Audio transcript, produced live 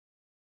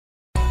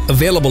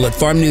Available at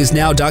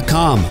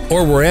farmnewsnow.com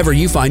or wherever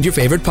you find your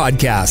favorite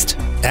podcast.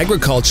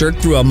 Agriculture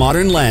through a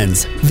modern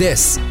lens.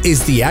 This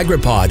is the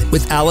AgriPod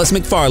with Alice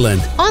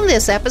McFarland. On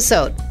this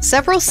episode,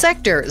 several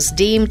sectors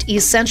deemed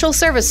essential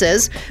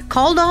services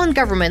called on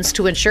governments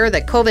to ensure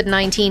that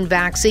COVID-19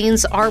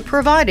 vaccines are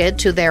provided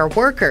to their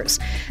workers.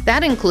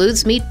 That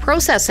includes meat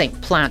processing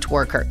plant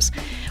workers.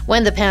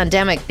 When the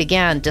pandemic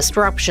began,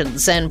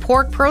 disruptions in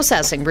pork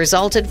processing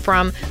resulted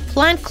from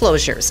plant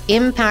closures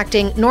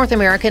impacting North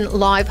American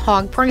live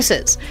hog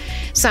prices.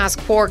 Sask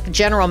Pork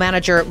General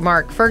Manager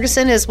Mark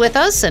Ferguson is with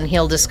us, and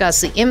he'll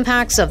discuss the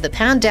impacts of the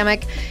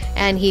pandemic,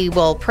 and he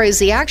will praise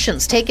the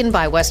actions taken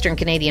by Western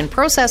Canadian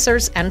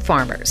processors and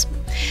farmers.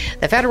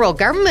 The federal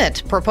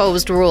government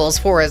proposed rules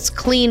for its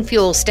clean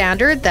fuel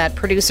standard that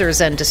producers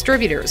and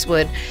distributors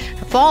would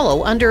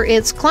follow under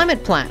its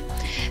climate plan.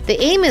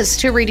 The aim is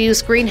to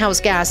reduce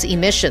greenhouse gas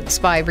emissions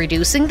by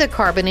reducing the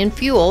carbon in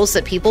fuels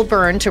that people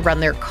burn to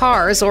run their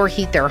cars or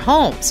heat their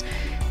homes.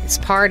 It's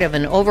part of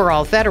an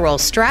overall federal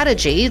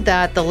strategy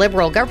that the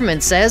Liberal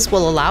government says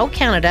will allow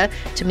Canada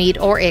to meet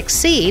or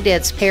exceed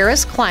its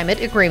Paris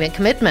Climate Agreement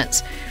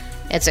commitments.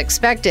 It's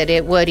expected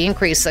it would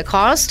increase the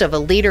cost of a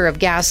liter of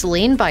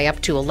gasoline by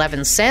up to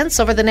 11 cents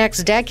over the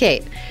next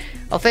decade.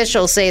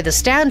 Officials say the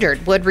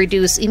standard would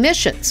reduce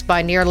emissions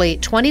by nearly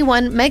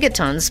 21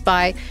 megatons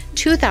by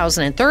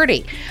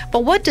 2030.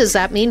 But what does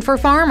that mean for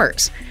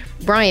farmers?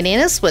 Brian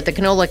Innes with the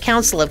Canola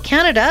Council of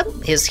Canada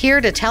is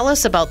here to tell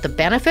us about the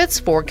benefits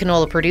for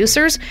canola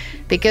producers,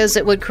 because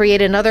it would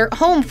create another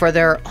home for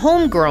their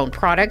homegrown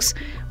products,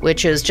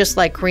 which is just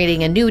like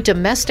creating a new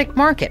domestic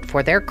market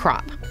for their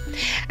crop.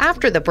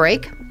 After the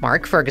break,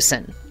 Mark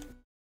Ferguson.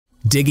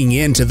 Digging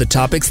into the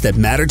topics that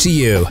matter to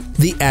you.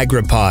 The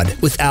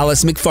AgriPod with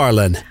Alice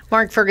McFarland.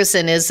 Mark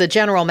Ferguson is the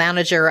General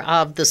Manager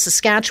of the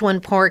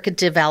Saskatchewan Pork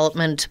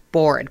Development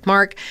Board.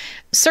 Mark,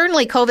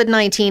 certainly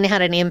COVID-19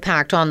 had an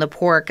impact on the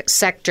pork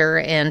sector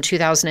in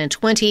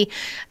 2020.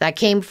 That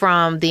came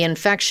from the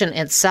infection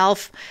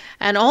itself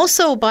and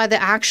also by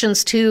the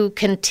actions to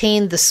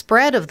contain the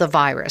spread of the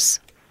virus.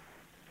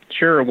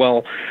 Sure.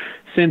 Well,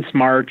 since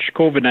March,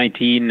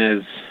 COVID-19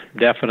 has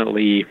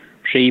definitely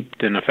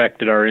shaped and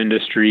affected our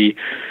industry.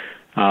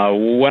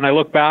 When I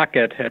look back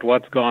at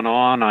what's gone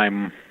on,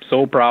 I'm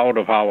so proud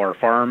of how our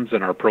farms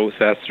and our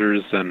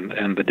processors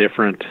and the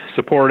different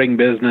supporting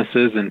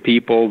businesses and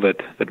people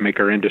that make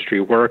our industry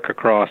work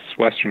across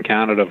Western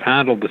Canada have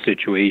handled the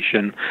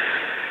situation.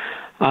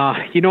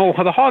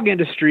 The hog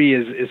industry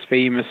is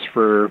famous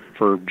for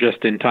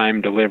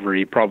just-in-time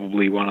delivery,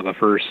 probably one of the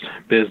first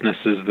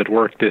businesses that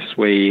work this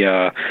way.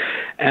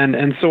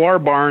 And so our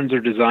barns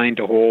are designed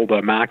to hold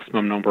a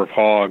maximum number of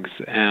hogs,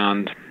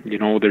 and,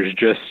 there's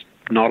just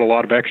not a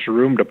lot of extra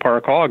room to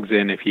park hogs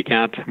in if you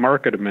can't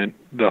market them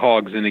the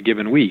hogs in a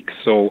given week.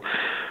 So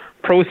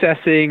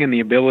processing and the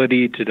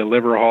ability to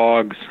deliver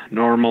hogs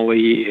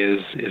normally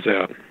is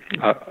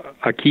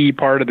a key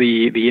part of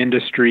the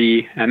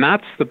industry, and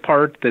that's the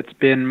part that's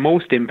been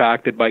most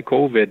impacted by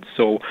COVID.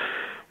 So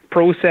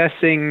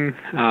processing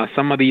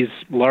some of these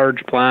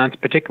large plants,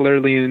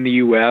 particularly in the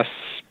U.S.,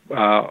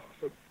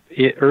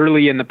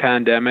 early in the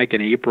pandemic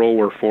in April,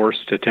 were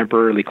forced to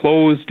temporarily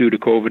close due to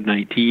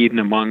COVID-19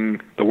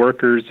 among the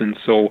workers, and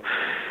so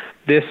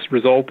this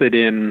resulted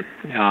in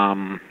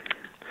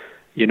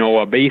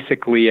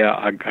basically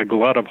a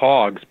glut of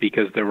hogs,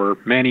 because there were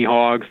many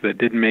hogs that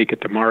didn't make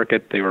it to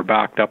market. They were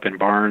backed up in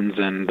barns,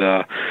 and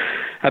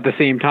at the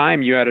same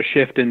time, you had a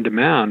shift in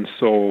demand.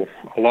 So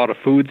a lot of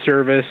food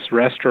service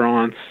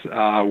restaurants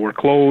were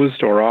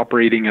closed or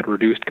operating at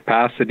reduced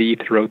capacity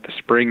throughout the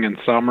spring and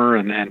summer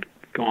and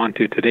on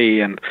to today.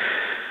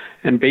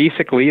 And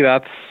basically,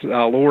 that's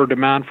lower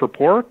demand for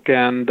pork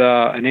and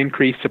an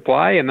increased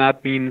supply, and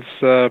that means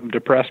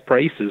depressed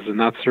prices, and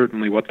that's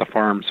certainly what the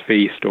farms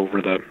faced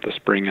over the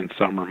spring and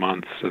summer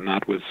months, and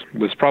that was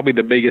probably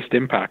the biggest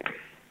impact.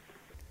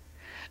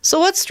 So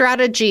what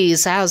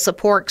strategies has the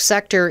pork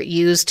sector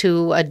used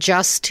to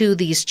adjust to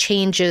these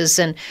changes,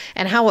 and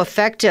how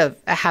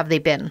effective have they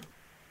been?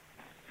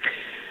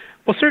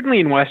 Well,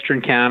 certainly in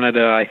Western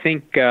Canada, I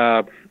think,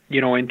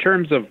 in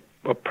terms of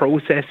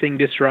processing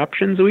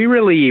disruptions,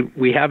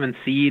 we haven't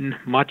seen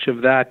much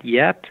of that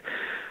yet.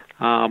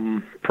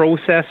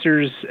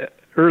 Processors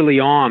early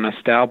on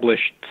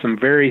established some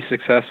very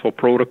successful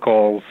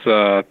protocols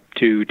to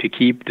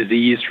keep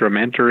disease from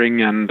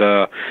entering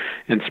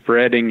and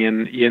spreading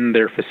in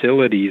their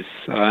facilities,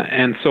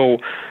 and so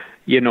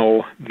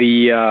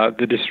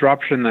the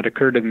disruption that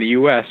occurred in the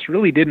U.S.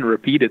 really didn't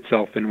repeat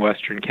itself in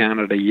Western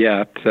Canada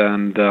yet,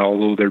 and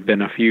although there have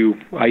been a few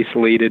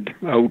isolated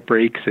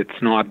outbreaks,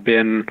 it's not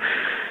been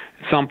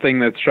something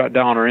that's shut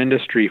down our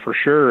industry for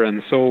sure.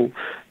 And so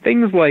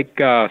things like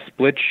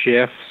split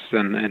shifts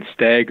and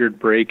staggered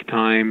break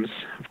times,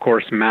 of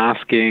course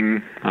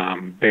masking,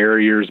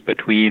 barriers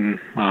between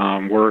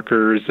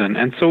workers,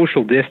 and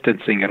social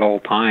distancing at all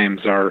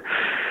times are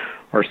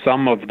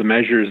some of the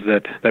measures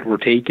that were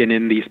taken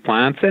in these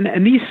plants.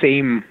 And these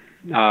same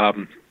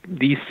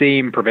these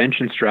same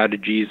prevention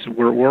strategies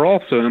were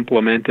also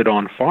implemented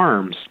on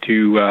farms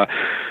to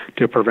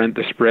prevent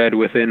the spread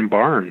within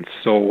barns.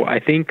 So I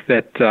think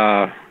that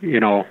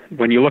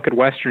when you look at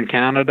Western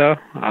Canada,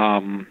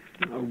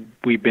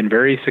 we've been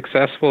very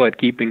successful at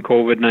keeping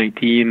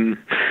COVID-19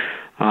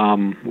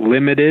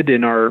 limited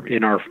in our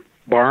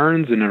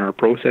barns and in our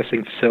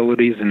processing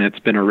facilities, and it's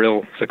been a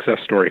real success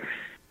story.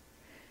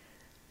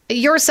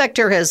 Your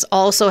sector has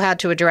also had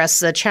to address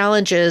the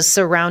challenges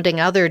surrounding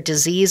other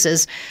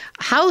diseases.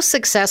 How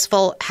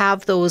successful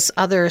have those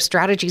other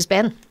strategies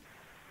been?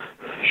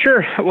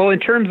 Sure. Well, in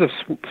terms of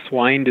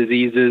swine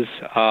diseases,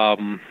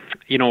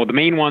 the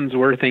main ones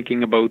we're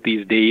thinking about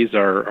these days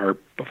are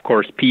of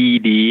course,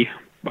 PED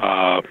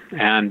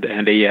and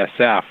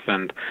ASF.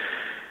 And,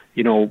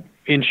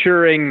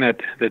 ensuring that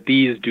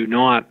these do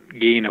not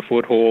gain a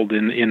foothold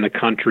in the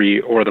country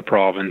or the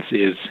province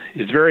is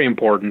very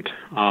important.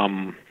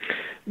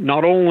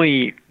 Not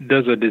only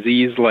does a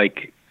disease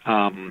like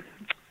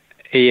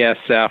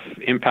ASF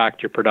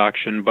impact your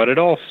production, but it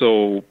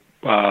also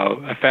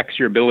affects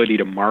your ability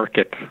to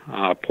market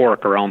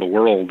pork around the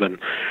world. And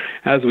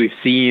as we've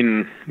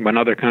seen, when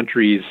other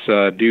countries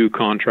do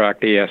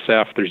contract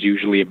ASF, there's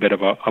usually a bit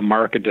of a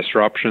market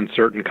disruption.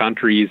 Certain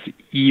countries,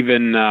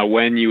 even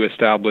when you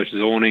establish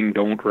zoning,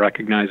 don't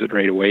recognize it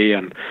right away.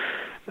 And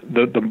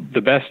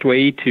the best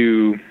way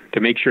to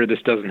make sure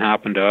this doesn't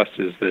happen to us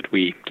is that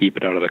we keep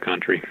it out of the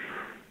country.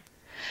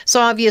 So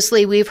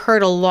obviously, we've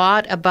heard a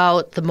lot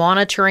about the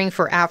monitoring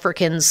for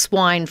African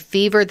swine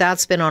fever.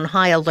 That's been on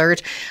high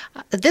alert.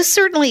 This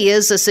certainly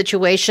is a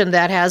situation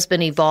that has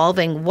been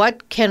evolving.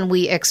 What can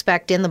we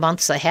expect in the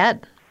months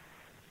ahead?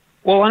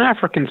 Well, on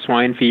African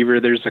swine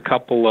fever, there's a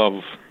couple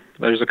of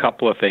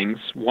things.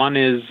 One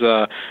is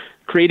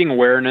creating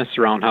awareness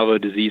around how the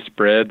disease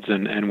spreads,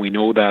 and we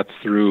know that's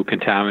through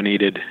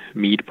contaminated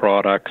meat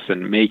products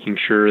and making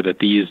sure that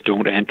these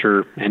don't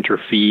enter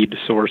feed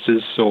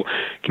sources. So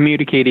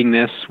communicating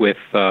this with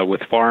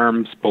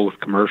farms, both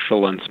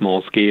commercial and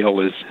small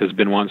scale, has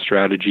been one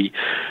strategy.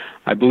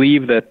 I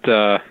believe that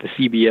the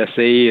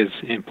CBSA is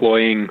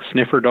employing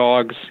sniffer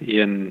dogs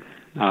in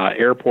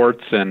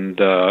airports and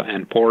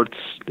ports,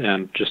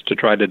 and just to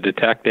try to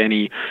detect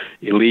any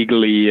illegal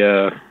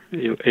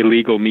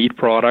meat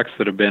products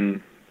that have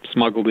been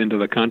smuggled into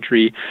the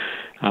country.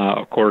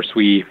 Of course,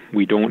 we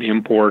don't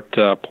import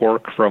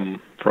pork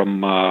from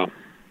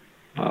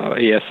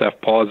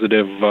ASF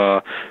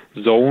positive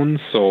zones,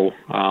 so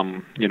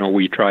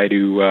we try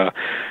to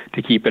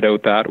keep it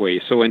out that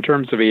way. So in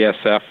terms of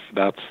ASF,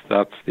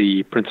 that's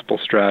the principal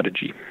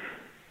strategy.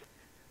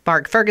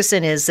 Mark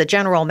Ferguson is the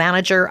general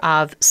manager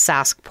of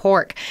Sask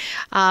Pork.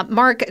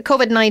 Mark,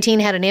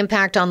 COVID-19 had an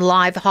impact on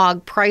live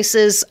hog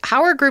prices.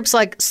 How are groups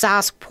like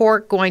Sask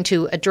Pork going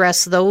to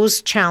address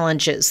those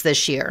challenges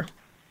this year?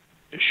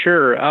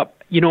 Sure.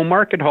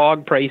 Market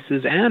hog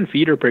prices and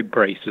feeder pig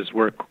prices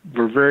were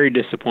very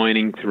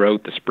disappointing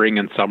throughout the spring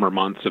and summer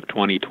months of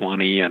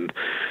 2020, and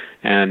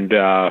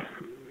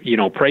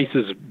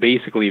prices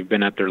basically have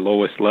been at their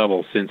lowest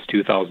level since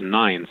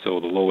 2009, so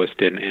the lowest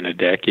in a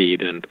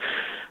decade. And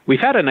we've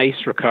had a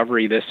nice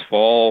recovery this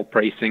fall.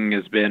 Pricing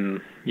has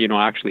been,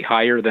 actually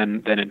higher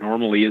than it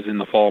normally is in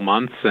the fall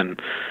months. And,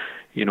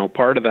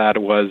 part of that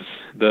was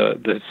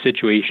the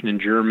situation in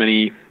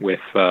Germany with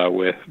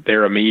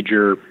they're a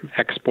major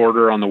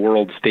exporter on the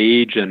world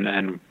stage.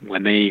 And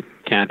when they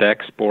can't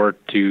export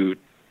to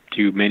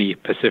many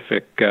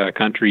Pacific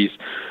countries,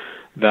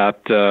 that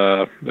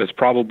has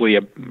probably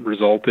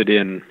resulted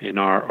in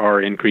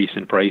our increase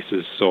in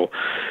prices. So,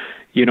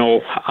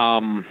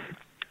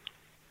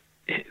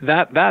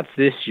 that's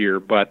this year,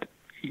 but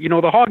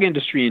the hog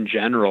industry in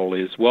general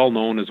is well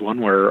known as one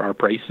where our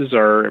prices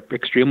are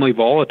extremely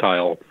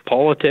volatile.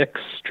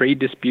 Politics, trade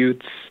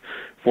disputes,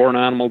 foreign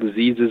animal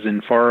diseases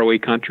in faraway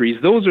countries,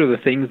 those are the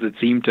things that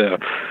seem to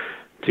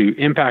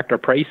impact our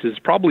prices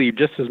probably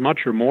just as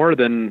much or more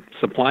than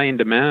supply and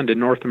demand in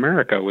North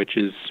America, which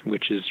is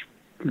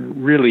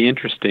really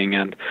interesting.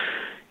 And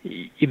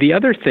the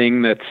other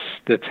thing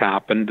that's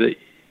happened,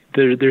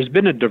 there's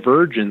been a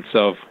divergence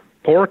of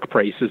pork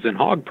prices and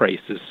hog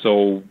prices.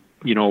 So,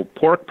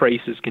 pork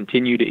prices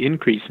continue to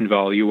increase in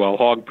value while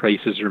hog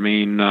prices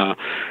remain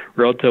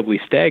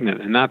relatively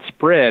stagnant. And that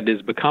spread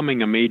is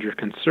becoming a major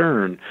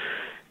concern.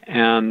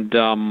 And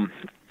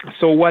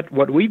so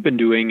what we've been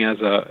doing as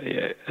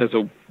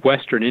a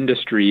Western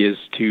industry is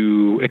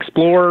to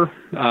explore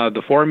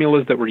the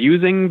formulas that we're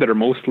using that are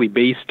mostly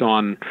based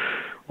on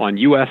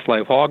U.S.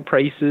 live hog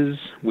prices.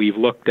 We've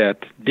looked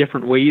at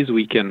different ways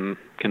we can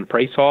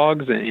price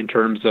hogs in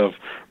terms of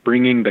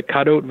bringing the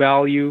cutout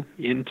value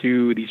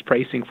into these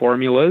pricing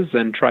formulas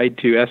and tried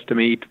to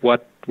estimate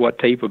what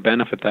type of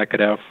benefit that could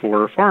have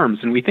for farms.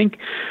 And we think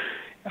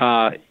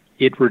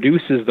it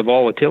reduces the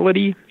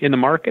volatility in the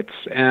markets,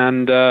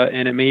 and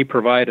it may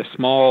provide a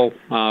small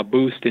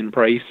boost in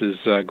prices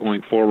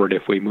going forward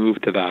if we move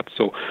to that.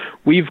 So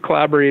we've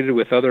collaborated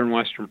with other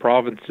Western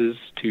provinces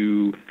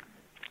to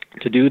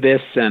do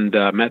this, and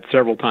met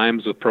several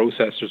times with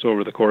processors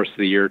over the course of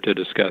the year to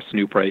discuss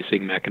new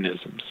pricing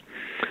mechanisms.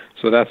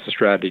 So that's the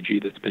strategy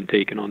that's been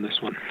taken on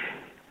this one.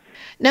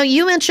 Now,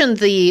 you mentioned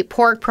the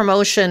Pork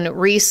Promotion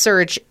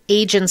Research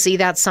Agency.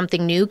 That's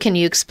something new. Can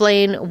you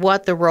explain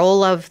what the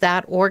role of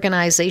that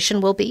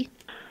organization will be?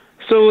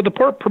 So the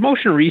Pork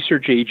Promotion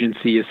Research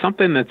Agency is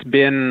something that's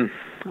been,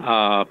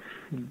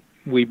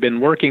 we've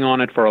been working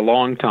on it for a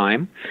long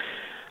time.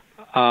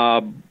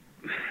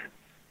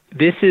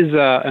 This is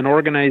an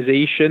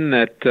organization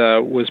that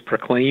was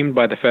proclaimed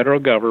by the federal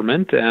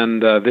government,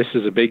 and this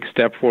is a big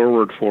step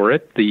forward for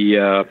it.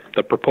 The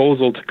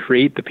proposal to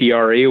create the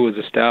PRA was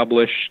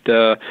established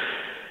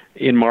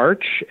in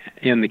March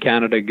in the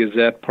Canada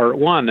Gazette Part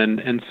 1,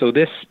 and so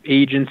this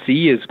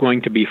agency is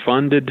going to be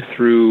funded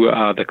through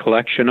the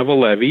collection of a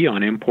levy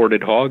on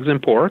imported hogs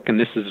and pork, and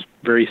this is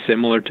very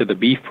similar to the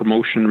Beef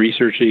Promotion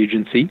Research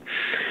Agency.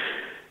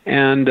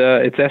 And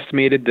it's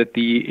estimated that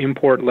the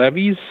import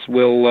levies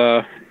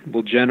will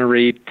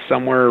generate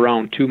somewhere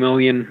around $2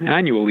 million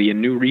annually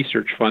in new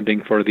research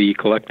funding for the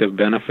collective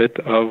benefit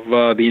of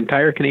the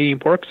entire Canadian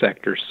pork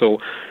sector. So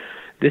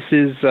this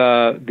is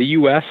the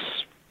U.S.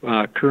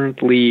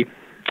 Currently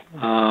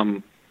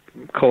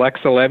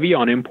collects a levy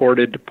on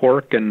imported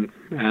pork and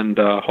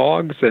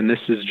hogs, and this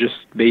is just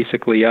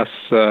basically us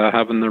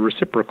having the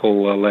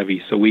reciprocal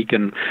levy, so we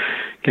can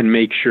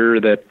make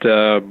sure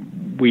that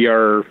we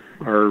are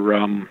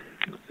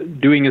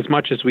doing as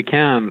much as we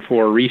can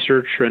for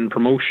research and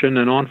promotion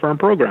and on-farm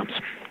programs.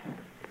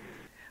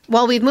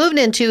 Well, we've moved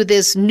into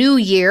this new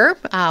year.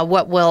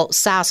 What will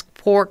Sask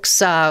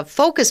Pork's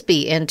focus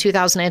be in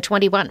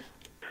 2021?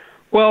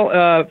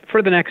 Well,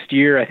 for the next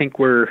year, I think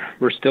we're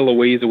still a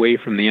ways away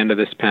from the end of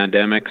this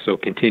pandemic, so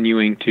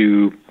continuing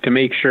to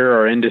make sure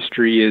our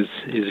industry is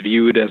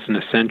viewed as an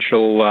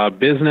essential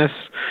business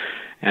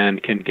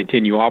and can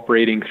continue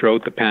operating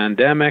throughout the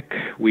pandemic.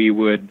 We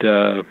would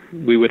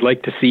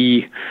like to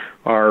see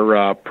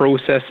our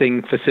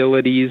processing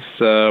facilities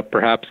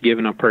perhaps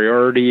given a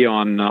priority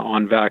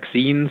on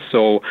vaccines.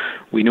 So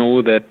we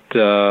know that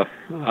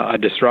a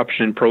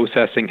disruption in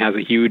processing has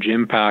a huge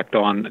impact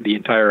on the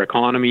entire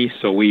economy.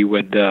 So we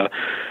would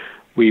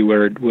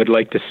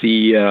like to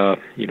see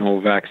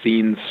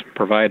vaccines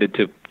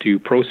provided to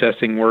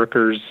processing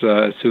workers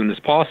as soon as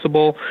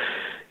possible.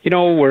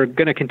 We're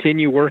going to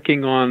continue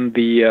working on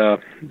the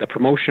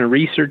Promotion and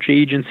Research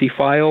Agency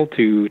file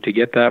to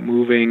get that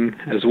moving,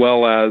 as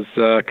well as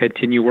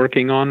continue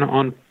working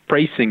on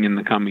pricing in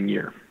the coming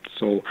year.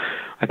 So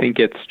I think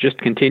it's just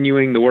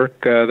continuing the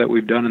work that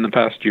we've done in the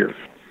past year.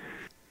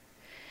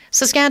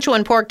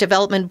 Saskatchewan Pork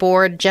Development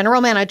Board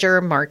General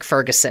Manager Mark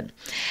Ferguson.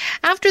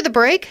 After the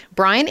break,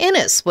 Brian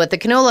Innes with the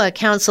Canola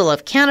Council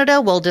of Canada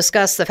will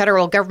discuss the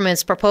federal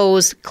government's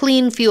proposed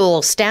clean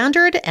fuel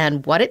standard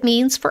and what it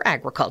means for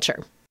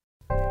agriculture.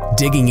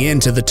 Digging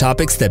into the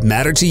topics that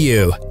matter to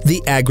you. The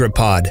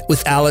AgriPod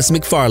with Alice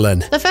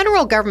McFarlane. The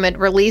federal government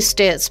released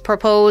its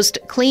proposed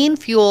clean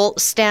fuel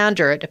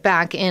standard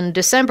back in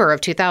December of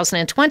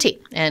 2020,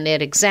 and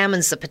it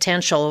examines the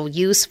potential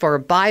use for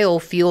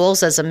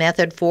biofuels as a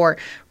method for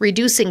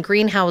reducing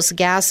greenhouse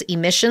gas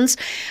emissions.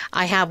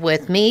 I have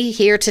with me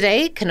here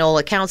today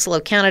Canola Council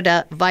of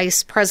Canada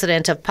Vice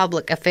President of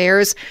Public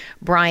Affairs,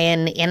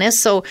 Brian Innes.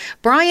 So,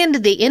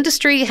 Brian, the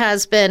industry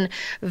has been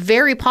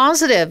very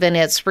positive in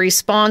its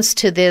response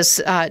to this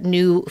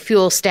new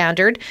fuel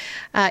standard.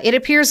 It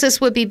appears this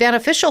would be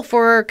beneficial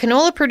for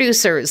canola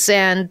producers,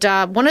 and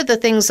one of the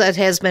things that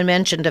has been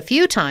mentioned a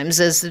few times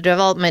is the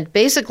development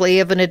basically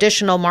of an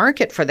additional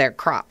market for their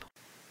crop.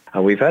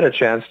 We've had a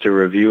chance to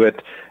review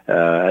it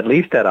at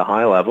least at a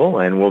high level,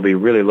 and we'll be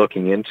really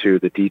looking into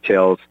the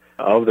details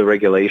of the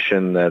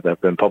regulation that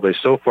have been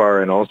published so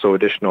far, and also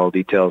additional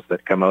details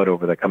that come out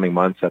over the coming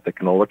months at the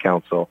Canola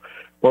Council.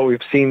 What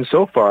we've seen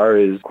so far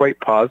is quite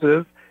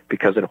positive,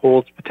 because it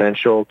holds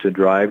potential to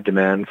drive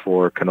demand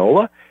for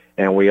canola.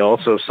 And we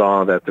also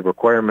saw that the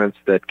requirements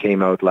that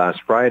came out last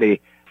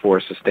Friday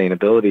for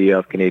sustainability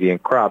of Canadian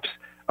crops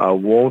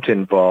won't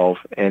involve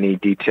any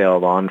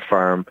detailed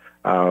on-farm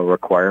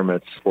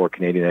requirements for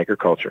Canadian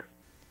agriculture.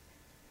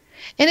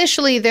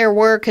 Initially, there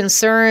were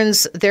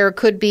concerns there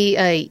could be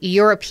a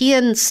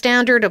European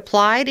standard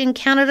applied in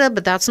Canada,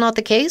 but that's not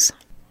the case?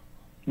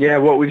 Yeah,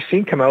 what we've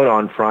seen come out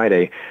on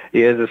Friday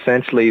is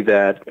essentially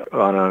that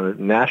on a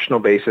national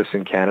basis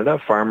in Canada,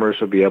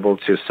 farmers will be able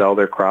to sell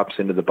their crops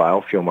into the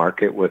biofuel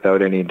market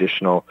without any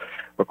additional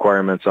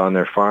requirements on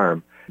their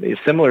farm.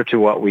 It's similar to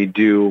what we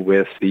do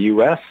with the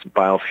U.S.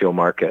 biofuel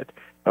market.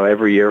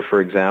 Every year,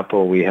 for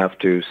example, we have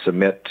to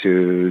submit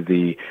to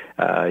the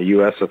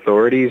U.S.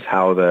 authorities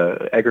how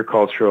the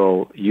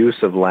agricultural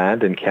use of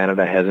land in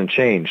Canada hasn't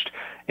changed.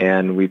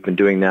 And we've been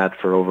doing that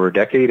for over a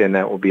decade, and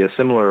that will be a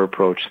similar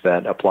approach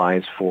that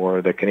applies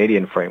for the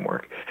Canadian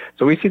framework.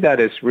 So we see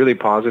that as really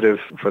positive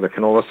for the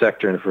canola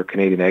sector and for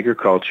Canadian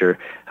agriculture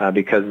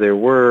because there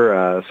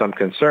were some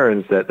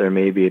concerns that there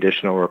may be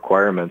additional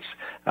requirements.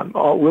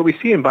 What we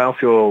see in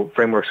biofuel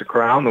frameworks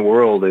around the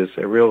world is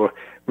a real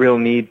real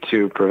need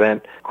to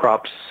prevent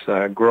crops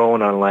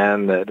grown on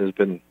land that has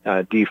been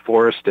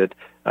deforested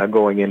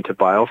going into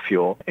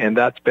biofuel. And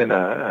that's been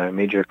a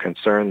major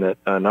concern that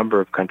a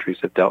number of countries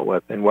have dealt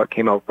with. And what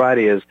came out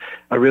Friday is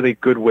a really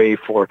good way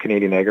for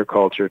Canadian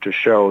agriculture to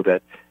show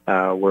that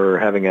we're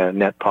having a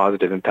net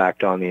positive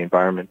impact on the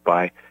environment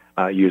by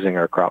using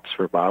our crops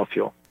for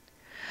biofuel.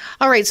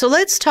 All right, so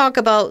let's talk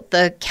about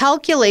the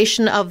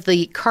calculation of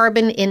the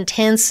carbon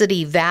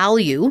intensity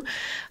value.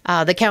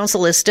 The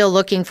Council is still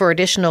looking for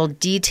additional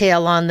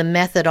detail on the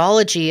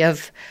methodology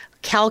of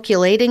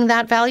calculating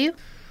that value.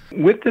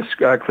 With this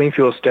clean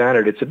fuel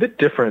standard, it's a bit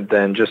different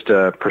than just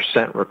a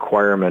percent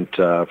requirement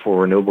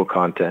for renewable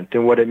content.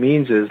 And what it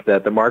means is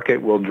that the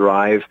market will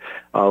drive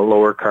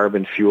lower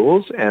carbon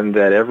fuels, and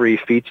that every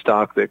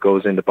feedstock that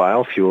goes into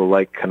biofuel,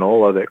 like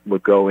canola that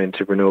would go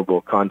into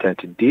renewable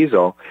content in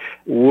diesel,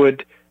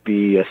 would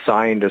be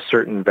assigned a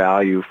certain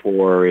value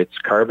for its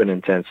carbon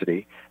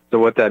intensity. So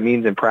what that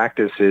means in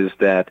practice is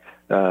that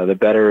the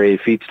better a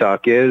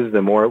feedstock is,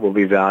 the more it will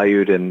be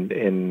valued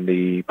in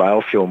the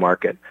biofuel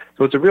market.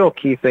 So it's a real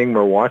key thing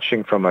we're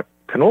watching from a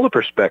canola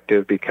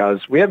perspective,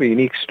 because we have a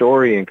unique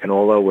story in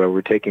canola where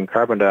we're taking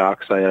carbon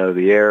dioxide out of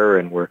the air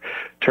and we're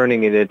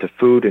turning it into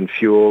food and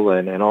fuel,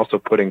 and also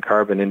putting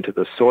carbon into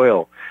the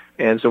soil.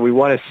 And so we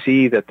want to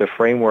see that the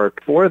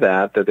framework for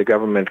that the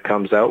government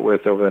comes out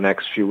with over the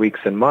next few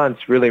weeks and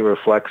months really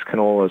reflects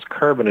canola's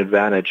carbon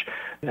advantage.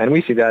 And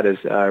we see that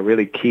as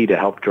really key to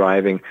help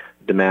driving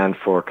demand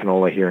for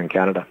canola here in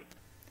Canada.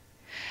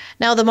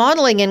 Now, the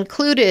modeling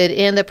included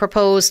in the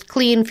proposed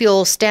clean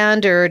fuel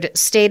standard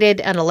stated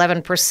an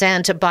 11%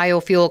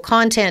 biofuel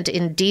content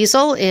in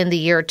diesel in the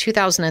year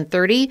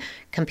 2030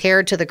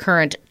 compared to the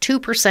current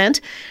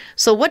 2%.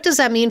 So what does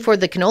that mean for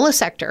the canola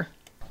sector?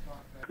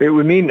 It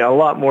would mean a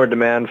lot more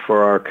demand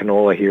for our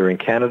canola here in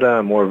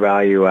Canada, more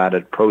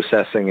value-added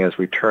processing as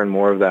we turn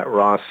more of that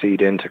raw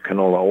seed into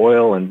canola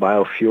oil and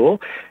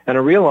biofuel, and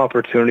a real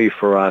opportunity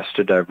for us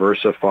to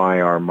diversify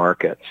our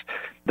markets.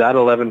 That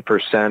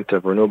 11%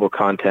 of renewable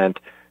content,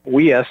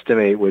 we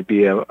estimate, would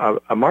be a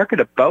market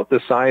about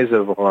the size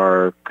of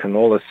our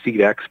canola seed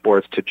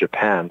exports to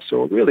Japan.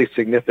 So a really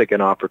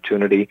significant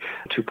opportunity,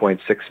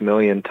 2.6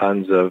 million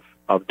tons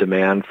of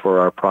demand for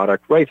our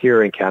product right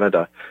here in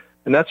Canada.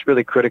 And that's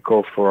really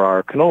critical for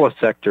our canola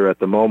sector at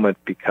the moment,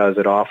 because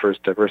it offers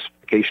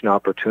diversification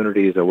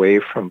opportunities away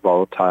from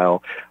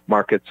volatile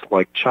markets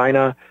like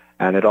China,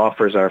 and it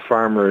offers our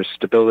farmers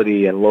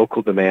stability and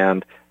local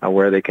demand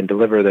where they can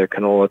deliver their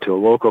canola to a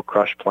local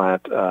crush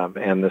plant,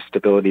 and the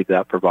stability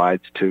that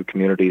provides to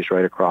communities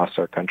right across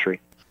our country.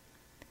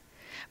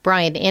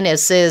 Brian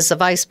Innes is the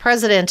Vice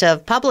President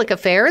of Public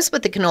Affairs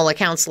with the Canola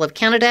Council of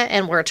Canada,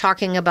 and we're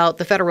talking about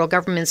the federal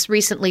government's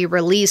recently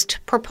released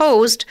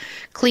proposed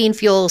clean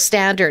fuel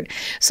standard.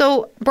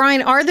 So,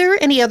 Brian, are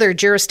there any other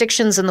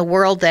jurisdictions in the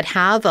world that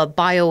have a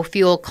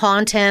biofuel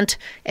content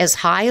as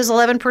high as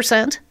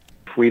 11%?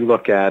 If we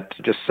look at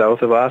just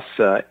south of us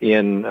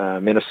in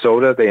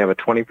Minnesota, they have a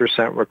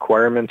 20%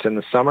 requirement in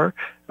the summer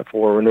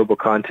for renewable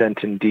content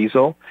in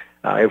diesel.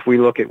 If we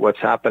look at what's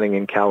happening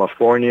in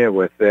California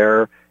with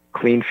their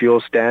clean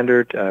fuel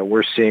standard,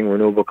 we're seeing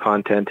renewable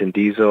content in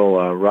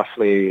diesel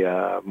roughly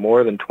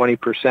more than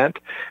 20%.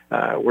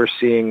 We're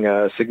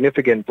seeing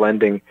significant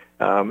blending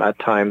at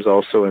times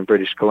also in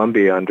British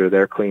Columbia under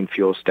their clean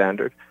fuel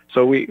standard.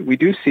 So we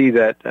do see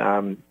that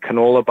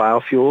canola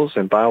biofuels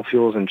and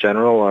biofuels in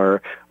general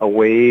are a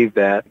way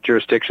that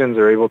jurisdictions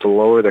are able to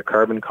lower the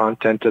carbon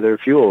content of their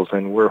fuels,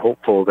 and we're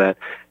hopeful that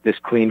this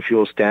clean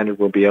fuel standard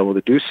will be able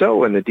to do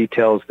so, and the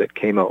details that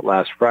came out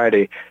last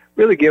Friday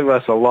really give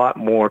us a lot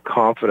more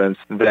confidence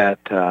that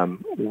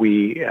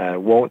we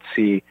won't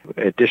see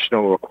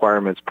additional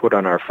requirements put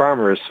on our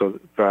farmers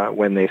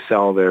when they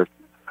sell their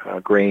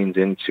grains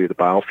into the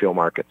biofuel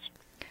markets.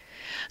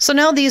 So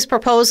now these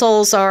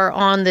proposals are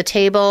on the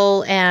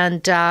table,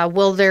 and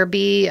will there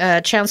be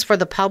a chance for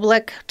the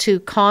public to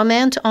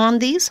comment on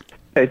these?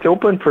 It's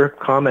open for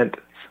comment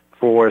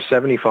for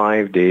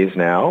 75 days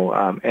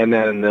now, and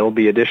then there'll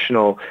be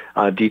additional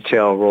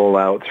detail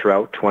rollout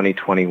throughout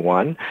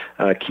 2021.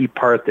 A key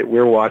part that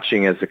we're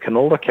watching as the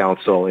Canola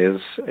Council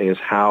is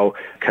how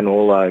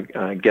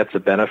canola gets a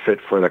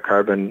benefit for the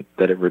carbon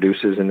that it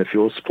reduces in the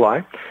fuel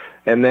supply.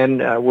 And then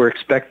we're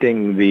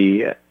expecting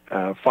the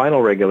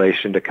final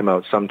regulation to come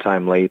out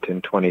sometime late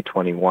in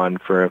 2021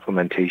 for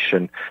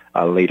implementation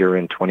later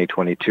in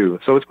 2022.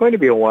 So it's going to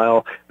be a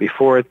while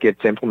before it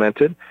gets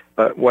implemented.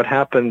 But what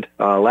happened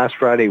last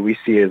Friday we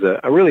see as a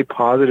really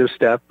positive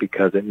step,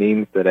 because it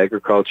means that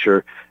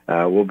agriculture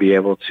will be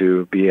able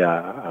to be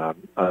a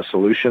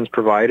solutions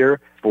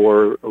provider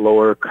for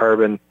lower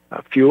carbon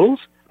fuels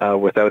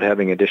without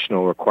having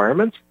additional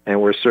requirements.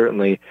 And we're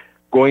certainly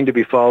going to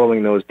be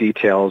following those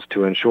details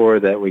to ensure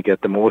that we get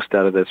the most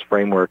out of this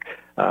framework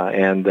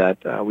and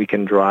that we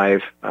can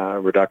drive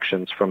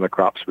reductions from the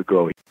crops we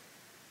grow.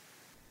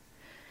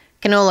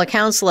 Canola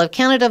Council of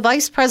Canada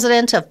Vice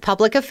President of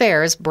Public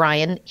Affairs,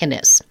 Brian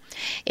Innes.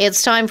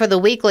 It's time for the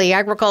weekly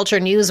Agriculture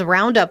News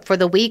Roundup for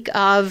the week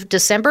of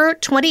December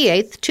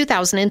 28th,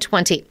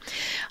 2020.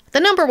 The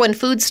number one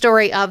food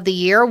story of the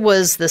year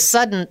was the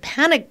sudden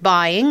panic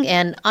buying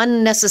and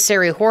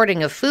unnecessary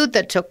hoarding of food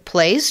that took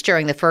place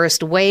during the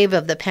first wave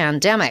of the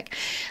pandemic.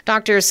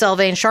 Dr.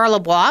 Sylvain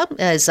Charlebois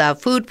is a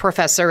food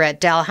professor at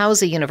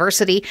Dalhousie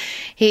University.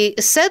 He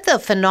said the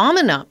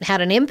phenomena had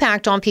an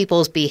impact on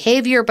people's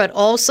behavior, but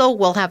also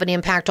will have an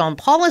impact on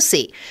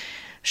policy.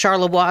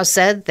 Charlebois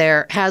said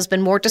there has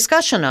been more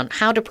discussion on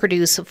how to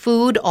produce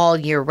food all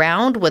year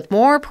round, with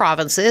more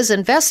provinces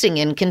investing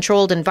in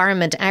controlled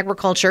environment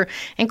agriculture,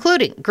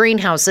 including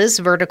greenhouses,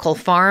 vertical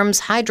farms,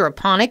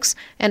 hydroponics,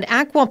 and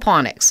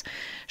aquaponics.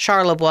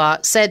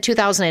 Charlebois said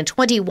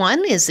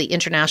 2021 is the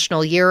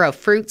International Year of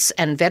Fruits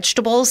and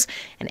Vegetables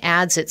and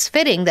adds it's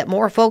fitting that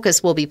more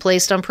focus will be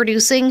placed on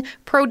producing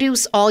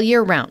produce all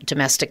year round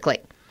domestically.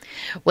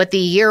 With the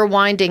year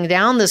winding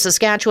down, the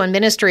Saskatchewan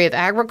Ministry of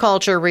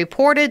Agriculture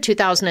reported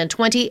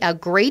 2020 a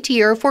great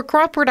year for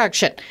crop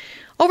production.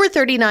 Over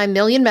 39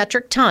 million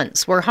metric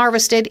tons were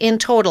harvested in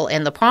total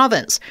in the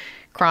province.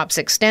 Crops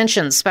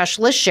Extension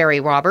Specialist Sherry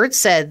Roberts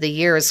said the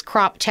year's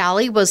crop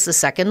tally was the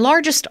second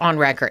largest on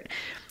record.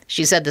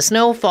 She said the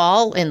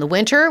snowfall in the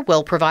winter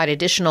will provide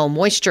additional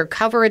moisture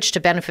coverage to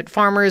benefit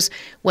farmers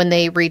when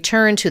they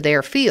return to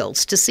their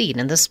fields to seed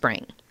in the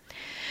spring.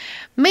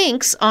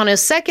 Minks on a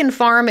second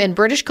farm in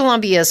British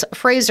Columbia's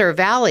Fraser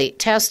Valley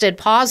tested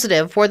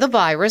positive for the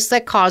virus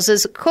that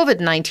causes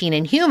COVID-19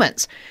 in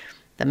humans.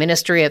 The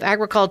Ministry of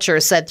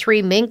Agriculture said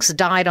 3 minks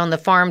died on the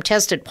farm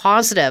tested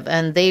positive,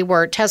 and they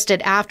were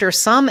tested after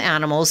some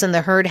animals in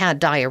the herd had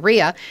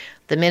diarrhea.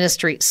 The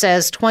ministry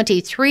says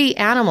 23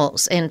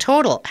 animals in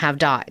total have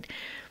died.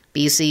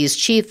 BC's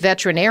chief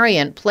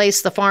veterinarian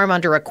placed the farm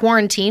under a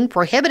quarantine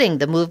prohibiting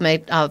the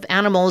movement of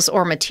animals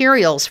or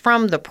materials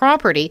from the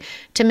property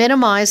to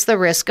minimize the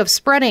risk of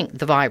spreading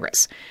the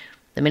virus.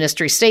 The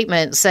ministry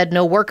statement said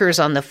no workers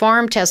on the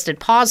farm tested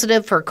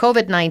positive for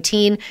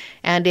COVID-19,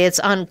 and it's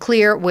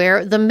unclear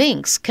where the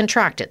minks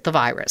contracted the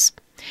virus.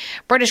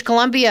 British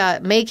Columbia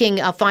making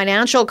a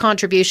financial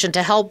contribution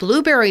to help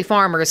blueberry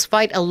farmers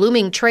fight a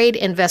looming trade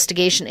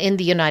investigation in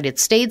the United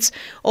States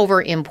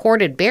over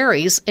imported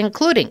berries,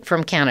 including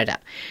from Canada.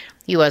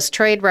 U.S.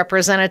 Trade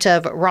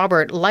Representative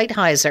Robert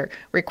Lighthizer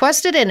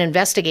requested an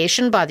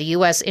investigation by the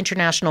U.S.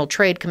 International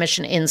Trade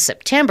Commission in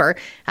September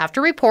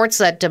after reports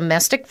that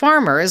domestic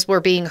farmers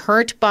were being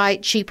hurt by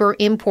cheaper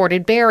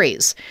imported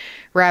berries.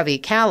 Ravi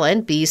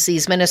Kahlon,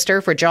 BC's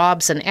Minister for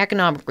Jobs and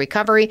Economic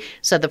Recovery,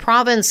 said the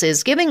province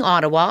is giving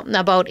Ottawa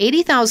about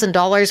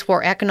 $80,000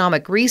 for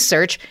economic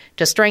research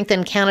to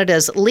strengthen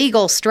Canada's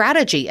legal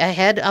strategy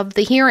ahead of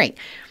the hearing.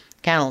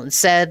 Kahlon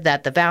said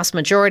that the vast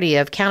majority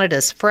of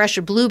Canada's fresh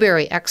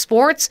blueberry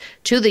exports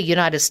to the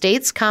United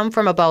States come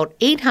from about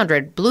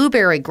 800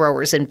 blueberry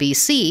growers in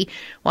BC,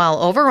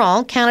 while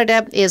overall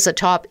Canada is a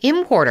top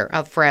importer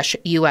of fresh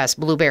U.S.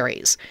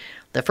 blueberries.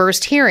 The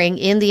first hearing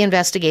in the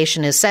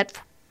investigation is set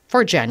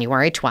for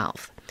January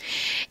 12th.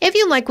 If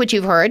you like what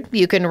you've heard,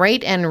 you can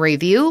rate and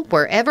review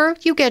wherever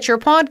you get your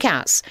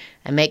podcasts.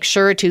 And make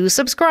sure to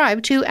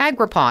subscribe to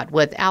AgriPod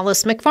with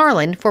Alice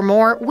McFarland for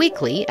more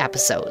weekly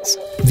episodes.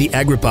 The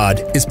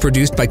AgriPod is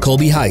produced by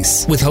Colby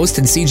Heiss with host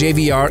and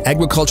CJVR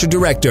Agriculture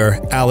Director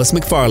Alice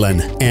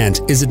McFarland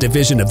and is a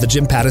division of the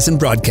Jim Pattison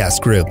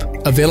Broadcast Group.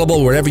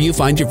 Available wherever you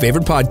find your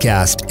favorite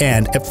podcast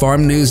and at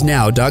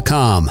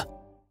farmnewsnow.com.